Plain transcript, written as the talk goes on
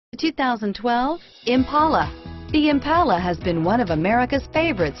2012 Impala. The Impala has been one of America's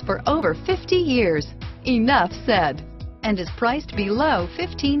favorites for over 50 years. Enough said. And is priced below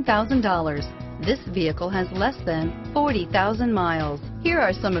 $15,000. This vehicle has less than 40,000 miles. Here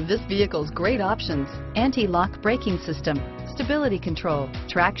are some of this vehicle's great options: anti-lock braking system, stability control,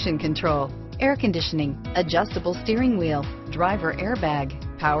 traction control, air conditioning, adjustable steering wheel, driver airbag,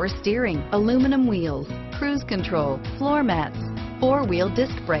 power steering, aluminum wheels, cruise control, floor mats, four-wheel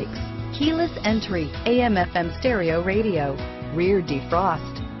disc brakes, keyless entry, AM/FM stereo radio, rear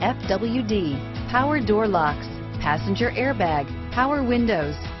defrost, FWD, power door locks, passenger airbag, power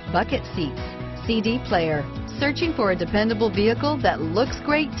windows, bucket seats, CD player. Searching for a dependable vehicle that looks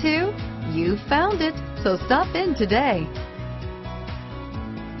great too? You found it, so stop in today.